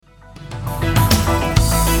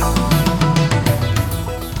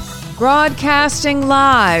Broadcasting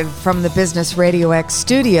live from the Business RadioX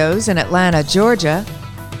studios in Atlanta, Georgia,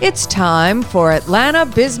 it's time for Atlanta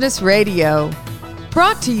Business Radio.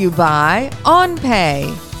 Brought to you by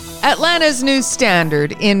OnPay, Atlanta's new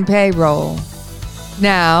standard in payroll.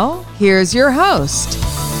 Now, here's your host.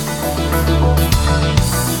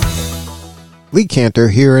 Lee Cantor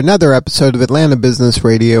here, another episode of Atlanta Business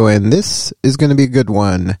Radio, and this is going to be a good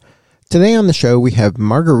one. Today on the show, we have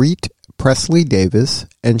Marguerite Pressley Davis,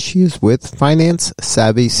 and she's with Finance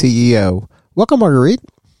Savvy CEO. Welcome, Marguerite.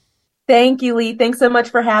 Thank you, Lee. Thanks so much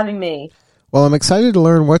for having me. Well, I'm excited to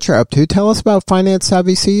learn what you're up to. Tell us about Finance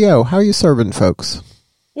Savvy CEO. How are you serving folks?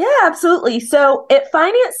 Yeah, absolutely. So at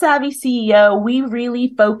Finance Savvy CEO, we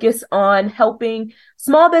really focus on helping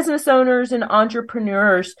small business owners and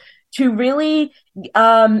entrepreneurs to really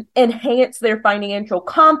enhance their financial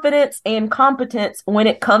confidence and competence when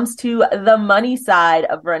it comes to the money side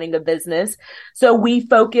of running a business. So we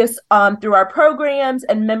focus through our programs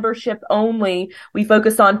and membership only, we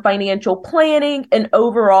focus on financial planning and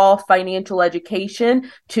overall financial education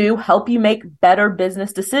to help you make better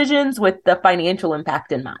business decisions with the financial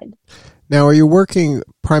impact in mind. Now, are you working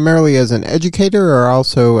primarily as an educator or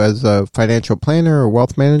also as a financial planner or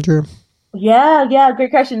wealth manager? Yeah,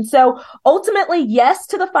 great question. So ultimately, yes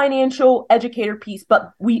to the financial educator piece,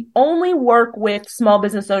 but we only work with small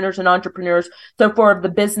business owners and entrepreneurs. So for the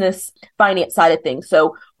business finance side of things.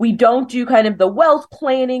 So we don't do kind of the wealth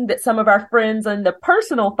planning that some of our friends in the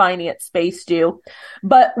personal finance space do.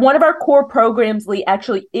 But one of our core programs, Lee,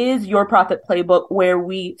 actually is Your Profit Playbook, where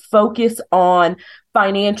we focus on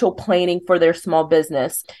financial planning for their small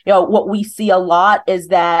business. You know, what we see a lot is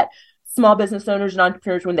that small business owners and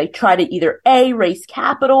entrepreneurs, when they try to either A, raise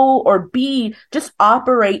capital, or B, just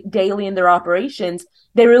operate daily in their operations,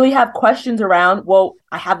 they really have questions around, well,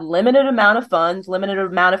 I have limited amount of funds, limited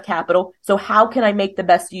amount of capital, so how can I make the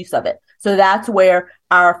best use of it? So that's where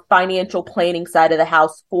our financial planning side of the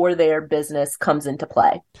house for their business comes into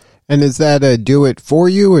play. And is that a do it for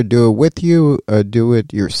you or do it with you, a do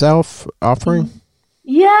it yourself offering? Mm-hmm.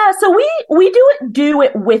 Yeah, so we do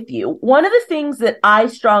it with you. One of the things that I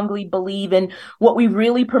strongly believe in, what we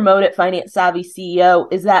really promote at Finance Savvy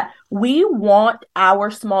CEO, is that we want our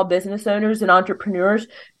small business owners and entrepreneurs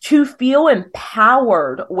to feel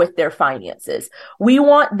empowered with their finances. We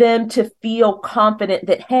want them to feel confident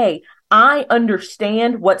that, hey, I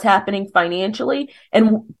understand what's happening financially.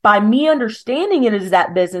 And by me understanding it as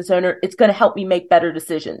that business owner, it's going to help me make better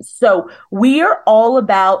decisions. So we are all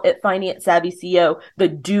about at Finance Savvy CEO, the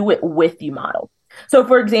do it with you model. So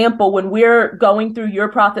for example, when we're going through Your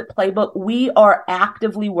Profit Playbook, we are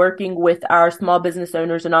actively working with our small business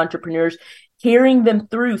owners and entrepreneurs, carrying them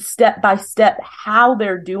through step by step how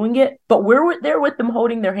they're doing it, but we're there with them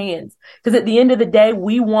holding their hands. Because at the end of the day,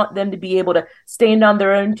 we want them to be able to stand on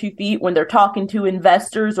their own 2 feet when they're talking to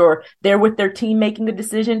investors or they're with their team making a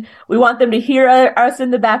decision. We want them to hear us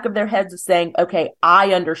in the back of their heads of saying, okay,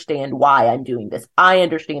 I understand why I'm doing this. I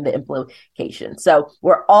understand the implications. So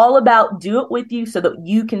we're all about do it with you so that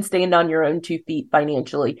you can stand on your own 2 feet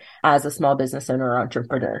financially as a small business owner or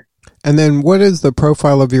entrepreneur. And then what is the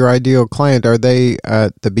profile of your ideal client? Are they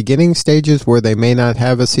at the beginning stages where they may not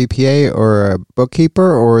have a CPA or a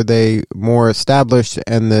bookkeeper, or are they more established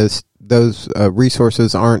and those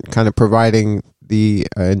resources aren't kind of providing the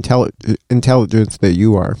intelligence that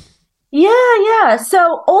you are? Yeah.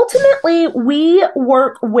 So ultimately, we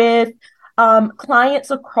work with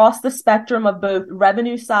clients across the spectrum of both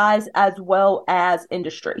revenue size as well as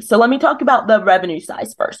industry. So let me talk about the revenue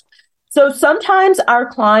size first. So sometimes our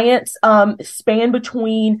clients span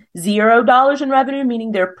between $0 in revenue,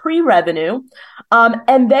 meaning they're pre-revenue,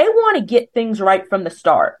 and they want to get things right from the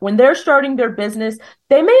start. When they're starting their business,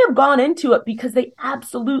 they may have gone into it because they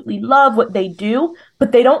absolutely love what they do,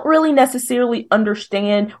 but they don't really necessarily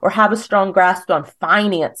understand or have a strong grasp on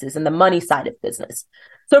finances and the money side of business.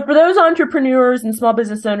 So for those entrepreneurs and small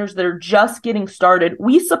business owners that are just getting started,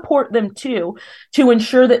 we support them too to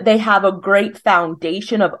ensure that they have a great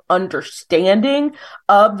foundation of understanding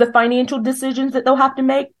of the financial decisions that they'll have to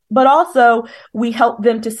make. But also we help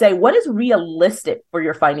them to say, what is realistic for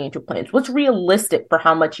your financial plans? What's realistic for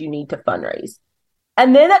how much you need to fundraise?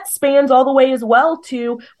 And then that spans all the way as well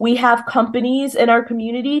to, we have companies in our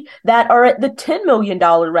community that are at the $10 million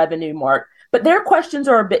revenue mark. But their questions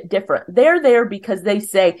are a bit different. They're there because they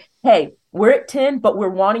say, hey, we're at 10, but we're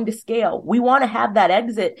wanting to scale. We want to have that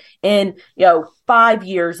exit in, 5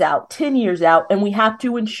 years out, 10 years out. And we have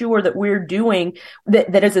to ensure that we're doing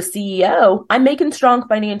that as a CEO, I'm making strong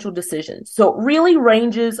financial decisions. So it really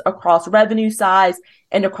ranges across revenue size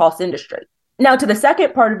and across industry. Now, to the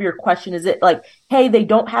second part of your question, is it like, hey, they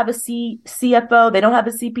don't have a CFO, they don't have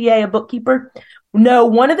a CPA, a bookkeeper? No,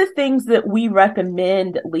 one of the things that we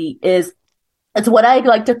recommend, Lee, is it's what I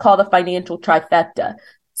like to call the financial trifecta.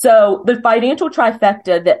 So the financial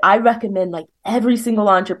trifecta that I recommend like every single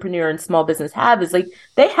entrepreneur and small business have is like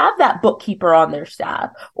they have that bookkeeper on their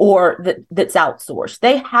staff or that's outsourced.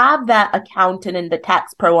 They have that accountant and the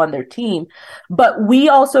tax pro on their team. But we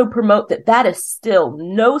also promote that is still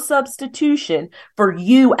no substitution for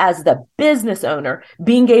you as the business owner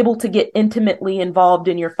being able to get intimately involved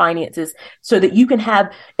in your finances so that you can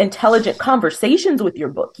have intelligent conversations with your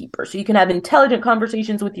bookkeeper. So you can have intelligent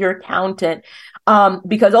conversations with your accountant.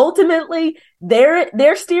 Because ultimately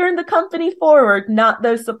they're steering the company forward, not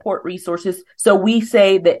those support resources. So we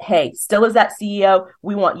say that, hey, still as that CEO,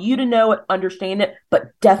 we want you to know it, understand it, but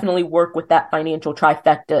definitely work with that financial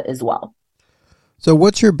trifecta as well. So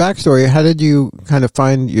what's your backstory? How did you kind of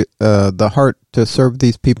find the heart to serve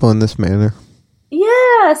these people in this manner?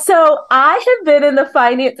 Yeah, so I have been in the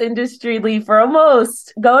finance industry, Lee, for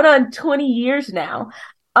almost going on 20 years now.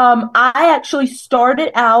 I actually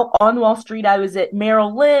started out on Wall Street. I was at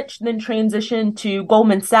Merrill Lynch, then transitioned to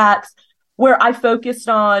Goldman Sachs, where I focused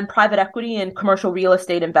on private equity and commercial real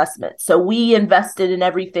estate investments. So we invested in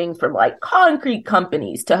everything from like concrete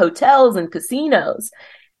companies to hotels and casinos.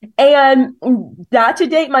 And not to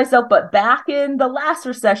date myself, but back in the last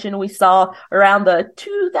recession we saw around the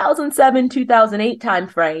 2007, 2008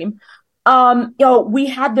 timeframe, we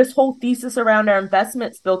had this whole thesis around our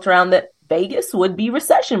investments built around that Vegas would be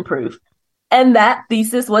recession proof. And that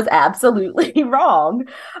thesis was absolutely wrong.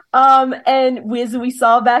 And as we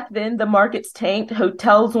saw back then, the markets tanked,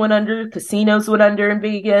 hotels went under, casinos went under in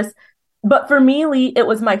Vegas. But for me, Lee, it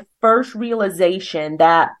was my first realization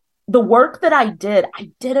that the work that I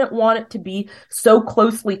didn't want it to be so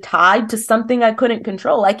closely tied to something I couldn't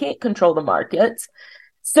control. I can't control the markets.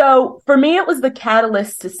 So for me, it was the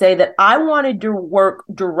catalyst to say that I wanted to work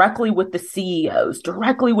directly with the CEOs,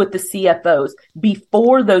 directly with the CFOs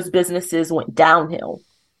before those businesses went downhill.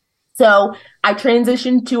 So I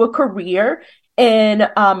transitioned to a career in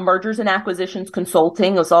mergers and acquisitions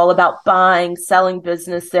consulting. It was all about buying, selling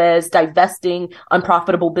businesses, divesting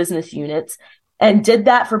unprofitable business units, and did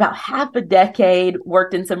that for about half a decade,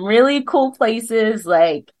 worked in some really cool places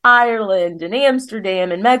like Ireland and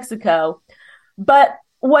Amsterdam and Mexico. But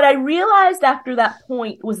what I realized after that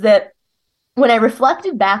point was that when I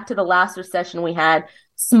reflected back to the last recession we had,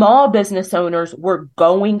 small business owners were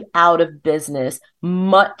going out of business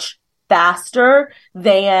much faster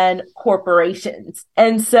than corporations.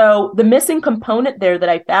 And so the missing component there that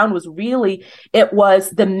I found was really, it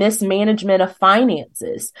was the mismanagement of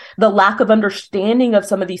finances, the lack of understanding of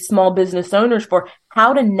some of these small business owners for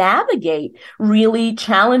how to navigate really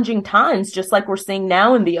challenging times, just like we're seeing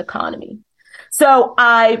now in the economy. So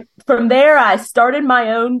from there, I started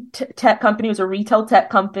my own tech company. It was a retail tech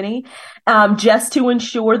company, just to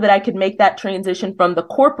ensure that I could make that transition from the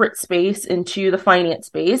corporate space into the finance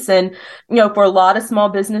space. And, for a lot of small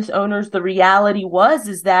business owners, the reality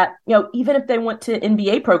is that, even if they went to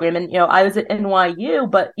MBA program and, I was at NYU,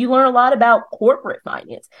 but you learn a lot about corporate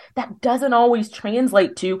finance. That doesn't always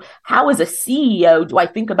translate to how as a CEO do I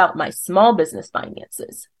think about my small business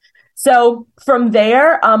finances. So from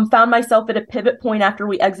there, found myself at a pivot point after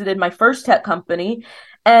we exited my first tech company.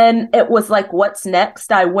 And it was like, what's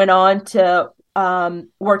next? I went on to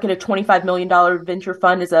work at a $25 million venture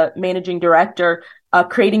fund as a managing director,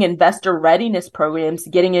 creating investor readiness programs,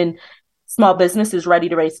 getting in small businesses ready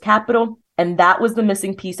to raise capital. And that was the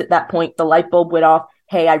missing piece at that point. The light bulb went off.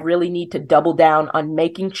 Hey, I really need to double down on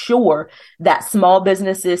making sure that small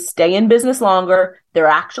businesses stay in business longer. They're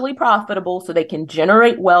actually profitable so they can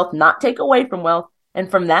generate wealth, not take away from wealth.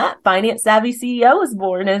 And from that, Finance Savvy CEO was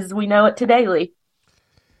born as we know it today, Lee.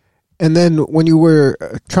 And then when you were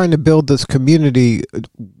trying to build this community,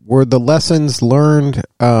 were the lessons learned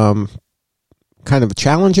kind of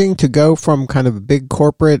challenging to go from kind of big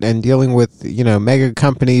corporate and dealing with, mega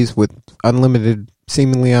companies with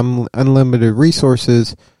seemingly unlimited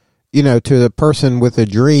resources, to the person with a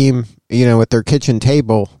dream, at their kitchen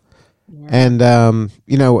table? Yeah. And,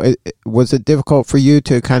 was it difficult for you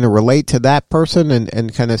to kind of relate to that person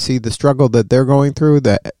and kind of see the struggle that they're going through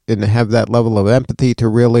and have that level of empathy to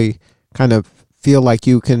really kind of feel like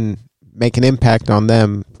you can make an impact on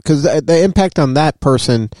them? Because the impact on that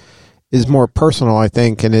person is more personal, I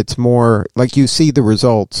think, and it's more like you see the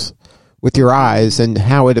results with your eyes and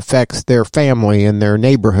how it affects their family and their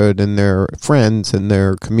neighborhood and their friends and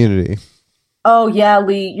their community. Oh yeah,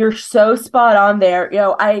 Lee, you're so spot on there.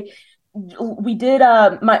 we did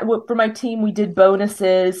for my team, we did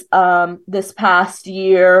bonuses this past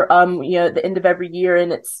year, at the end of every year.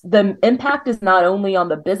 And it's the impact is not only on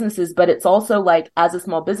the businesses, but it's also like, as a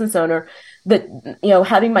small business owner, that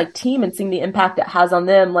having my team and seeing the impact it has on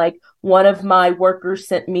them. Like, one of my workers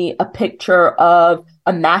sent me a picture of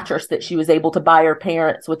a mattress that she was able to buy her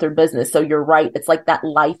parents with her business. So you're right. It's like that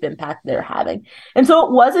life impact they're having. And so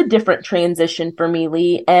it was a different transition for me,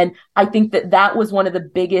 Lee. And I think that was one of the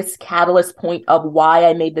biggest catalyst point of why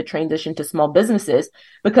I made the transition to small businesses,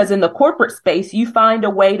 because in the corporate space, you find a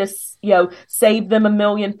way to, save them $1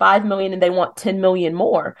 million, $5 million, and they want 10 million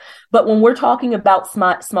more. But when we're talking about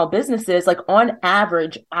small businesses, like, on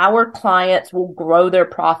average, our clients will grow their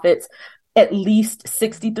profits at least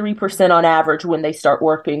 63% on average when they start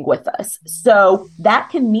working with us. So that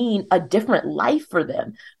can mean a different life for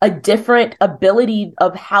them, a different ability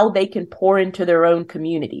of how they can pour into their own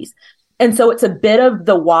communities. And so it's a bit of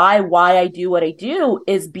the why I do what I do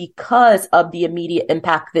is because of the immediate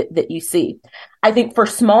impact that you see. I think for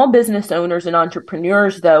small business owners and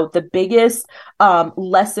entrepreneurs, though, the biggest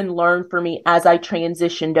lesson learned for me as I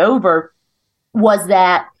transitioned over was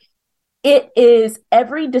that it is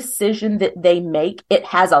every decision that they make, it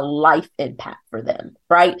has a life impact for them,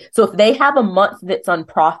 right? So if they have a month that's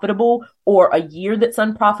unprofitable or a year that's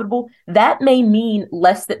unprofitable, that may mean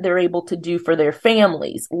less that they're able to do for their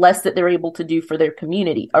families, less that they're able to do for their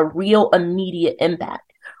community, a real immediate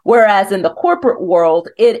impact. Whereas in the corporate world,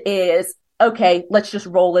 it is, okay, let's just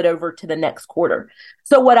roll it over to the next quarter.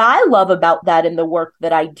 So what I love about that in the work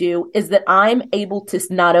that I do is that I'm able to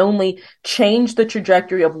not only change the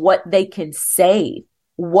trajectory of what they can save,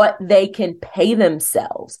 what they can pay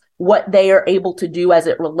themselves, what they are able to do as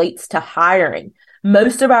it relates to hiring.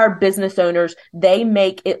 Most of our business owners, they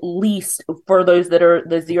make at least, for those that are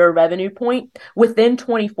the zero revenue point, within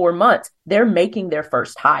 24 months, they're making their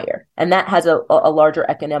first hire. And that has a larger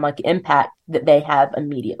economic impact that they have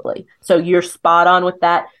immediately. So you're spot on with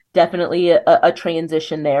that. Definitely a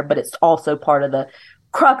transition there, but it's also part of the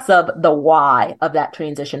crux of the why of that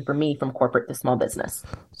transition for me from corporate to small business.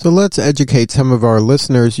 So let's educate some of our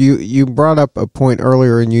listeners. You brought up a point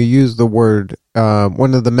earlier and you used the word,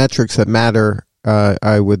 one of the metrics that matter,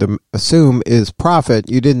 I would assume, is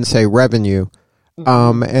profit. You didn't say revenue.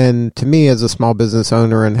 Mm-hmm. And to me, as a small business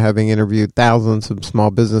owner and having interviewed thousands of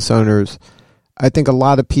small business owners, I think a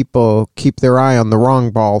lot of people keep their eye on the wrong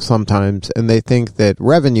ball sometimes, and they think that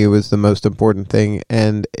revenue is the most important thing,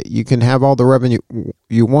 and you can have all the revenue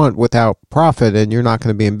you want without profit, and you're not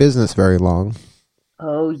going to be in business very long.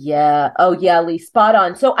 Oh, yeah, Lee, spot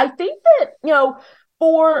on. So I think that,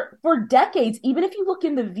 for decades, even if you look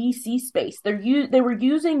in the VC space, they were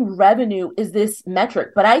using revenue as this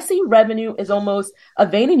metric, but I see revenue as almost a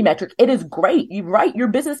vanity metric. It is great. You're right. Your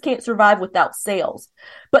business can't survive without sales.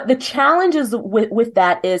 But the challenges with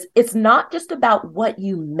that is it's not just about what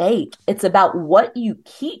you make. It's about what you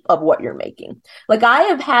keep of what you're making. Like, I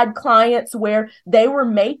have had clients where they were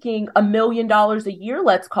making $1 million a year,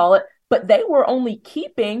 let's call it, but they were only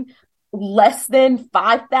keeping less than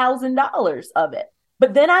 $5,000 of it.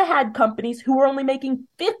 But then I had companies who were only making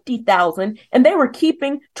 $50,000 and they were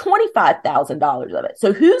keeping $25,000 of it.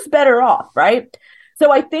 So who's better off, right?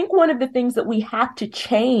 So I think one of the things that we have to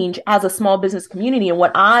change as a small business community, and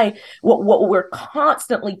what we're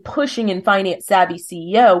constantly pushing in Finance Savvy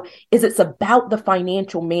CEO, is it's about the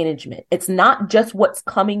financial management. It's not just what's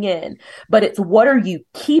coming in, but it's what are you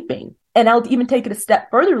keeping? And I'll even take it a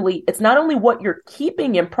step further, Lee. It's not only what you're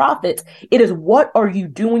keeping in profits, it is what are you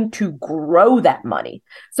doing to grow that money.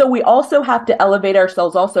 So we also have to elevate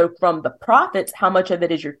ourselves also from the profits. How much of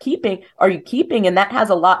it is are you keeping? And that has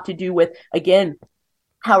a lot to do with, again,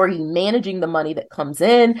 how are you managing the money that comes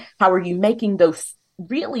in? How are you making those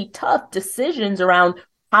really tough decisions around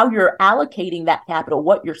how you're allocating that capital,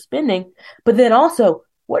 what you're spending? But then also,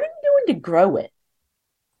 what are you doing to grow it?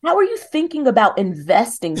 How are you thinking about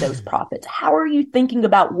investing those profits? How are you thinking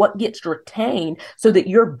about what gets retained so that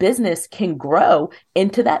your business can grow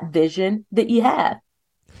into that vision that you have?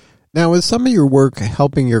 Now, is some of your work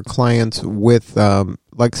helping your clients with,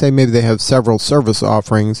 like, say, maybe they have several service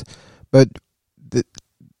offerings, but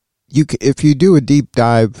if you do a deep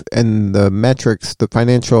dive in the metrics, the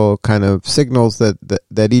financial kind of signals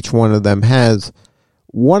that each one of them has,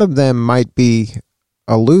 one of them might be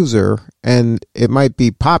a loser, and it might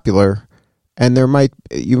be popular, and it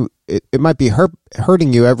might be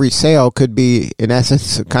hurting you. Every sale could be, in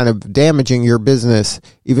essence, kind of damaging your business,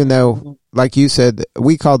 even though, like you said,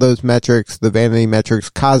 we call those metrics, the vanity metrics,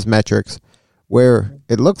 cosmetrics, where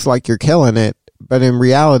it looks like you're killing it, but in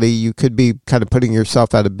reality, you could be kind of putting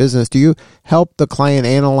yourself out of business. Do you help the client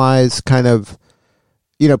analyze kind of,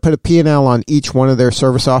 put a P&L on each one of their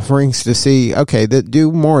service offerings to see, okay,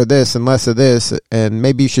 do more of this and less of this, and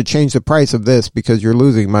maybe you should change the price of this because you're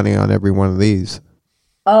losing money on every one of these.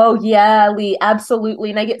 Oh, yeah, Lee,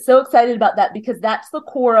 absolutely. And I get so excited about that because that's the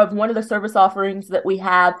core of one of the service offerings that we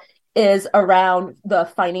have is around the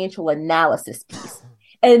financial analysis piece.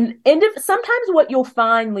 And sometimes what you'll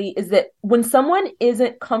find, Lee, is that when someone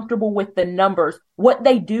isn't comfortable with the numbers, what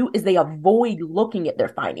they do is they avoid looking at their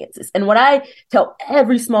finances. And what I tell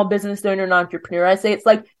every small business owner and entrepreneur, I say it's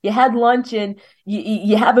like you had lunch and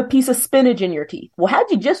you have a piece of spinach in your teeth. Well, had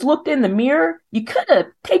you just looked in the mirror, you could have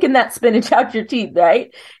taken that spinach out your teeth,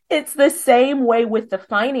 right? It's the same way with the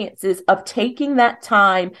finances of taking that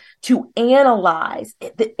time to analyze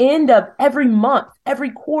at the end of every month,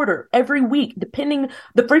 every quarter, every week, depending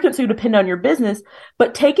the frequency will depend on your business,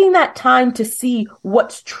 but taking that time to see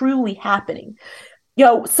what's truly happening.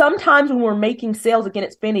 Sometimes when we're making sales, again,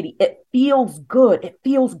 it's vanity. It feels good. It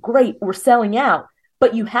feels great. We're selling out,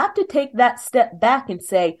 but you have to take that step back and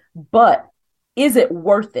say, but is it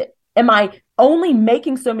worth it? Am I only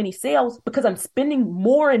making so many sales because I'm spending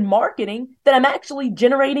more in marketing than I'm actually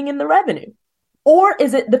generating in the revenue? Or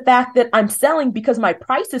is it the fact that I'm selling because my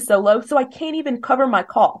price is so low, so I can't even cover my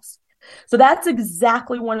costs? So that's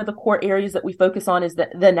exactly one of the core areas that we focus on is the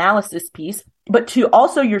analysis piece. But to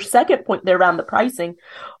also your second point there around the pricing,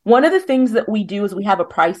 one of the things that we do is we have a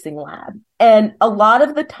pricing lab. And a lot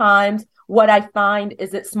of the times what I find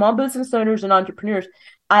is that small business owners and entrepreneurs,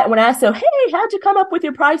 when I ask them, hey, how'd you come up with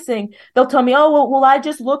your pricing? They'll tell me, oh, well, I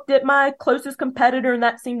just looked at my closest competitor and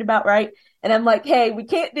that seemed about right. And I'm like, hey, we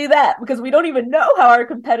can't do that because we don't even know how our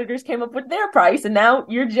competitors came up with their price. And now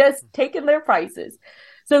you're just taking their prices.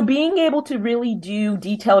 So being able to really do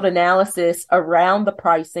detailed analysis around the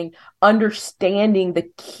pricing, understanding the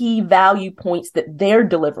key value points that they're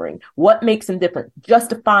delivering, what makes them different,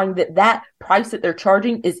 justifying that price that they're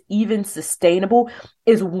charging is even sustainable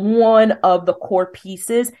is one of the core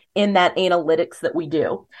pieces in that analytics that we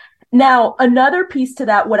do. Now, another piece to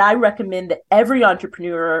that, what I recommend that every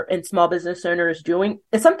entrepreneur and small business owner is doing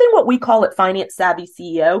is something what we call at Finance Savvy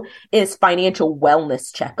CEO is financial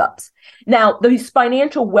wellness checkups. Now, these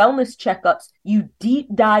financial wellness checkups, you deep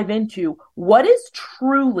dive into what is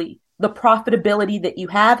truly the profitability that you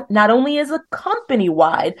have, not only as a company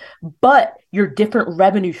wide, but your different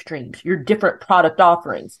revenue streams, your different product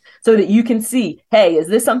offerings, so that you can see, hey, is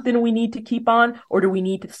this something we need to keep on? Or do we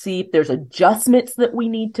need to see if there's adjustments that we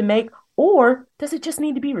need to make? Or does it just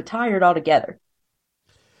need to be retired altogether?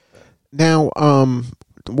 Now,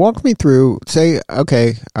 walk me through, say,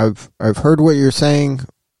 okay, I've heard what you're saying.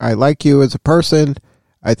 I like you as a person.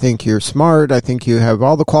 I think you're smart. I think you have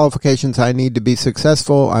all the qualifications I need to be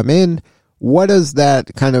successful. I'm in. What is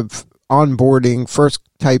that kind of onboarding, first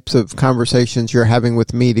types of conversations you're having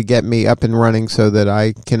with me to get me up and running so that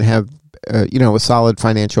I can have, a solid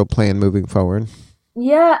financial plan moving forward?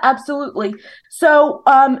 Yeah, absolutely. So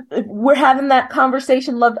we're having that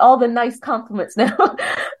conversation. Loved all the nice compliments now.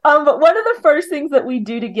 But one of the first things that we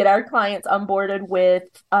do to get our clients onboarded with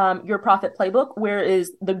Your Profit Playbook, where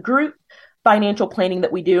is the group financial planning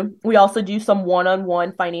that we do. We also do some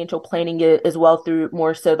one-on-one financial planning as well through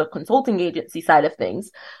more so the consulting agency side of things.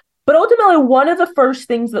 But ultimately, one of the first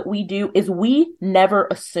things that we do is we never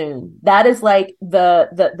assume. That is like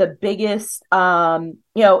the biggest,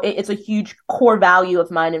 it's a huge core value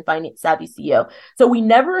of mine in Finance Savvy CEO. So we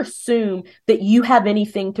never assume that you have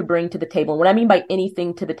anything to bring to the table. And what I mean by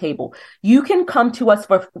anything to the table, you can come to us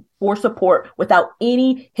for support without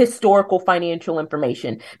any historical financial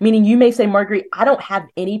information. Meaning you may say, Marguerite, I don't have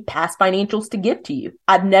any past financials to give to you.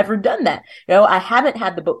 I've never done that. I haven't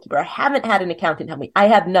had the bookkeeper. I haven't had an accountant help me. I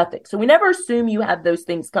have nothing. So we never assume you have those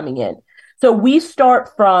things coming in. So we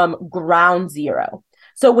start from ground zero.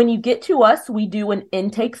 So when you get to us, we do an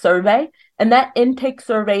intake survey, and that intake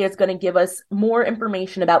survey is going to give us more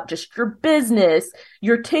information about just your business,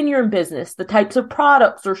 your tenure in business, the types of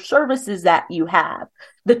products or services that you have,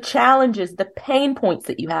 the challenges, the pain points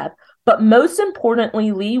that you have. But most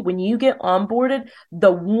importantly, Lee, when you get onboarded,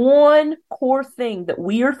 the one core thing that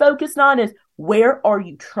we are focused on is where are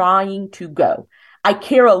you trying to go? I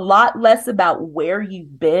care a lot less about where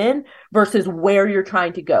you've been versus where you're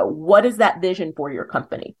trying to go. What is that vision for your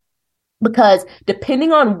company? Because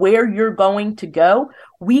depending on where you're going to go,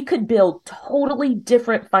 we could build totally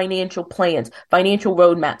different financial plans, financial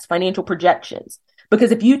roadmaps, financial projections.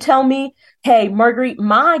 Because if you tell me, hey, Marguerite,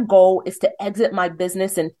 my goal is to exit my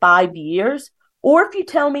business in 5 years, or if you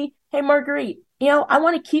tell me, hey, Marguerite, I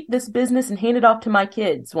want to keep this business and hand it off to my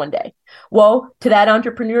kids one day. Well, to that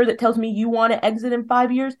entrepreneur that tells me you want to exit in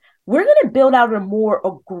 5 years, we're going to build out a more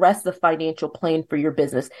aggressive financial plan for your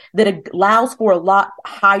business that allows for a lot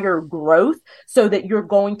higher growth so that you're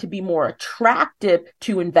going to be more attractive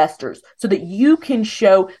to investors so that you can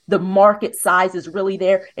show the market size is really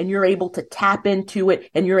there and you're able to tap into it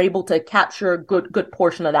and you're able to capture a good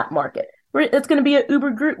portion of that market. It's going to be an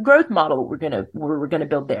uber growth model we're going to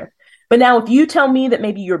build there. But now if you tell me that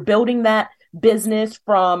maybe you're building that business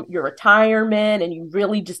from your retirement and you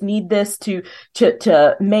really just need this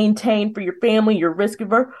to maintain for your family, your risk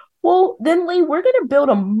averse, well, then Lee, we're going to build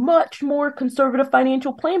a much more conservative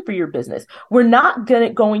financial plan for your business. We're not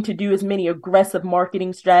going to do as many aggressive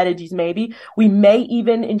marketing strategies. Maybe we may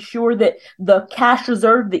even ensure that the cash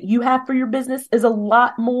reserve that you have for your business is a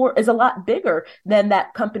lot bigger than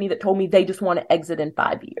that company that told me they just want to exit in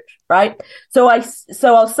 5 years, right? So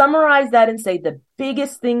I'll summarize that and say the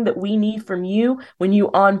biggest thing that we need from you when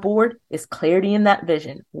you onboard is clarity in that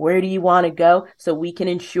vision. Where do you want to go? So we can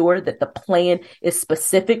ensure that the plan is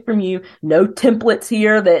specific from you. No templates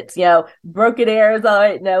here that's, broken arrows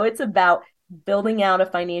on it. No, it's about building out a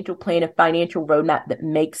financial plan, a financial roadmap that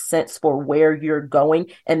makes sense for where you're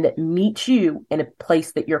going and that meets you in a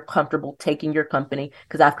place that you're comfortable taking your company.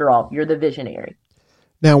 Because after all, you're the visionary.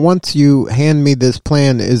 Now, once you hand me this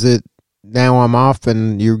plan, is it now I'm off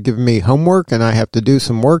and you're giving me homework and I have to do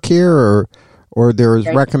some work here, or there's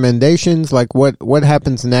recommendations? Like what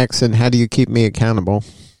happens next and how do you keep me accountable?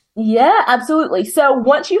 Yeah, absolutely. So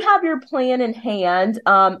once you have your plan in hand,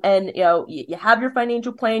 and you have your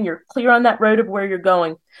financial plan, you're clear on that road of where you're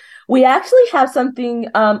going. We actually have something,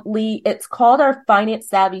 Lee, it's called our Finance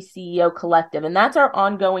Savvy CEO Collective, and that's our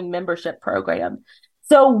ongoing membership program.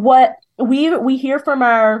 So what we hear from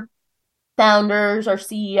our founders, our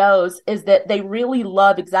CEOs, is that they really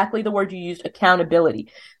love exactly the word you used, accountability,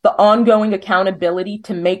 the ongoing accountability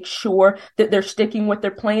to make sure that they're sticking with their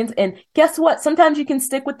plans. And guess what? Sometimes you can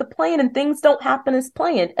stick with the plan and things don't happen as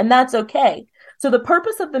planned, and that's okay. So the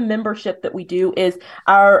purpose of the membership that we do is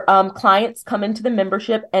our clients come into the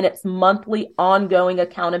membership and it's monthly ongoing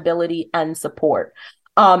accountability and support.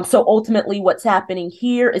 So ultimately what's happening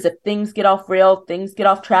here is if things get off rail, things get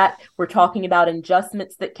off track, we're talking about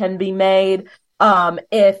adjustments that can be made.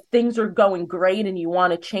 If things are going great and you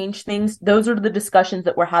want to change things, those are the discussions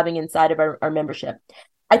that we're having inside of our membership.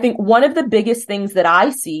 I think one of the biggest things that I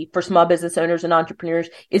see for small business owners and entrepreneurs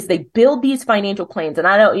is they build these financial plans. And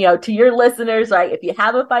I don't, to your listeners, right, if you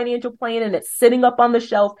have a financial plan and it's sitting up on the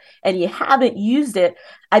shelf and you haven't used it,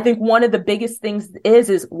 I think one of the biggest things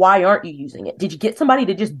is why aren't you using it? Did you get somebody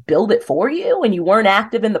to just build it for you and you weren't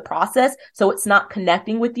active in the process? So it's not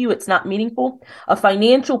connecting with you. It's not meaningful. A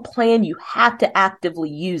financial plan, you have to actively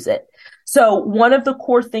use it. So one of the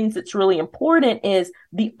core things that's really important is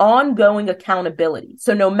the ongoing accountability.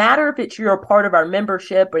 So no matter if you're a part of our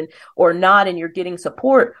membership or not, and you're getting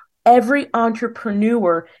support, every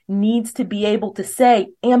entrepreneur needs to be able to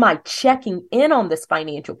say, am I checking in on this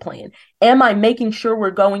financial plan? Am I making sure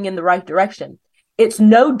we're going in the right direction? It's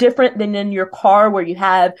no different than in your car where you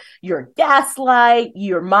have your gas light,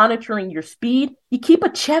 you're monitoring your speed. You keep a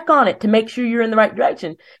check on it to make sure you're in the right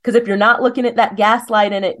direction. Because if you're not looking at that gas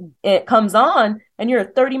light and it comes on and you're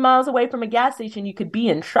 30 miles away from a gas station, you could be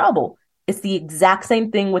in trouble. It's the exact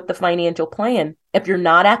same thing with the financial plan. If you're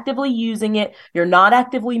not actively using it, you're not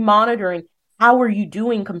actively monitoring, how are you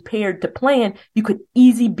doing compared to plan? You could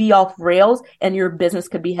easily be off rails and your business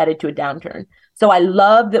could be headed to a downturn. So I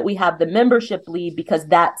love that we have the membership lead because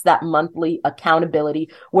that's that monthly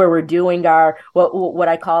accountability where we're doing our, what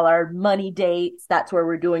I call our money dates. That's where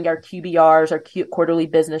we're doing our QBRs, our quarterly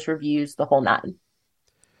business reviews, the whole nine.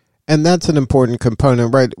 And that's an important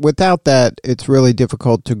component, right? Without that, it's really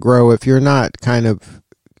difficult to grow if you're not kind of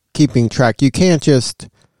keeping track. You can't just,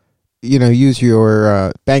 use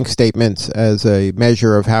your bank statements as a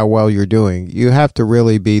measure of how well you're doing. You have to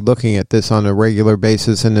really be looking at this on a regular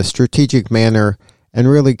basis in a strategic manner and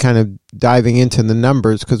really kind of diving into the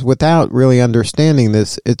numbers, because without really understanding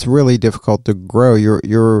this, it's really difficult to grow.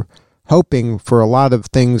 You're hoping for a lot of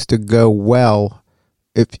things to go well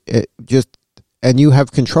and you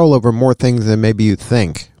have control over more things than maybe you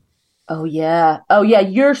think. Oh, yeah.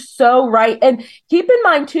 You're so right. And keep in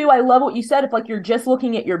mind, too, I love what you said. If you're just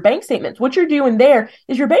looking at your bank statements, what you're doing there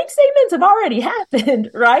is your bank statements have already happened,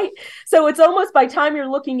 right? So it's almost by the time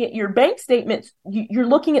you're looking at your bank statements, you're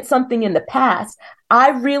looking at something in the past. I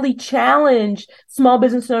really challenge small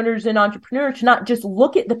business owners and entrepreneurs to not just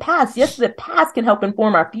look at the past. Yes, the past can help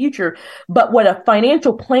inform our future, but what a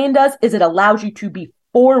financial plan does is it allows you to be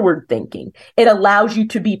forward thinking. It allows you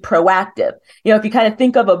to be proactive. If you kind of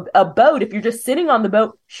think of a boat, if you're just sitting on the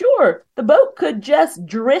boat, sure, the boat could just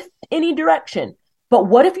drift any direction. But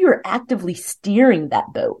what if you're actively steering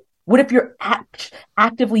that boat? What if you're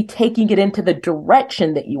actively taking it into the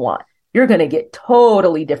direction that you want? You're going to get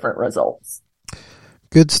totally different results.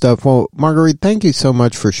 Good stuff. Well, Marguerite, thank you so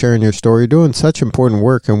much for sharing your story. You're doing such important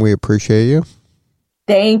work, and we appreciate you.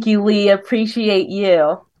 Thank you, Lee. Appreciate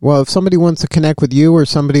you. Well, if somebody wants to connect with you or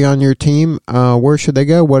somebody on your team, where should they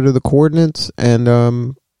go? What are the coordinates?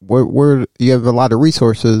 And where you have a lot of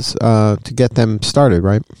resources to get them started,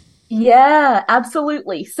 right? Yeah,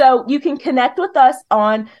 absolutely. So you can connect with us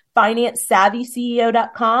on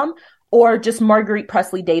financesavvyceo.com or just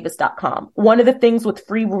margueritepressleydavis.com. One of the things with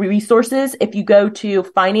free resources, if you go to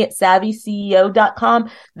financesavvyceo.com,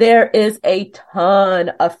 there is a ton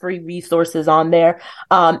of free resources on there.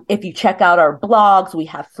 If you check out our blogs, we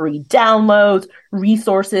have free downloads,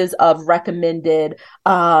 resources of recommended,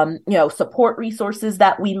 support resources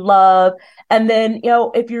that we love. And then,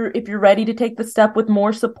 if you're ready to take the step with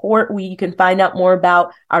more support, you can find out more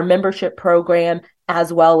about our membership program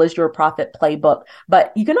as well as your profit playbook.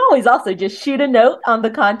 But you can always also just shoot a note on the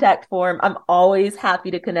contact form. I'm always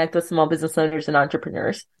happy to connect with small business owners and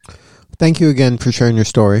entrepreneurs. Thank you again for sharing your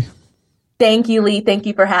story. Thank you, Lee. Thank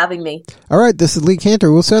you for having me. All right, this is Lee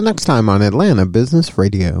Cantor. We'll see you next time on Atlanta Business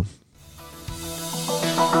Radio.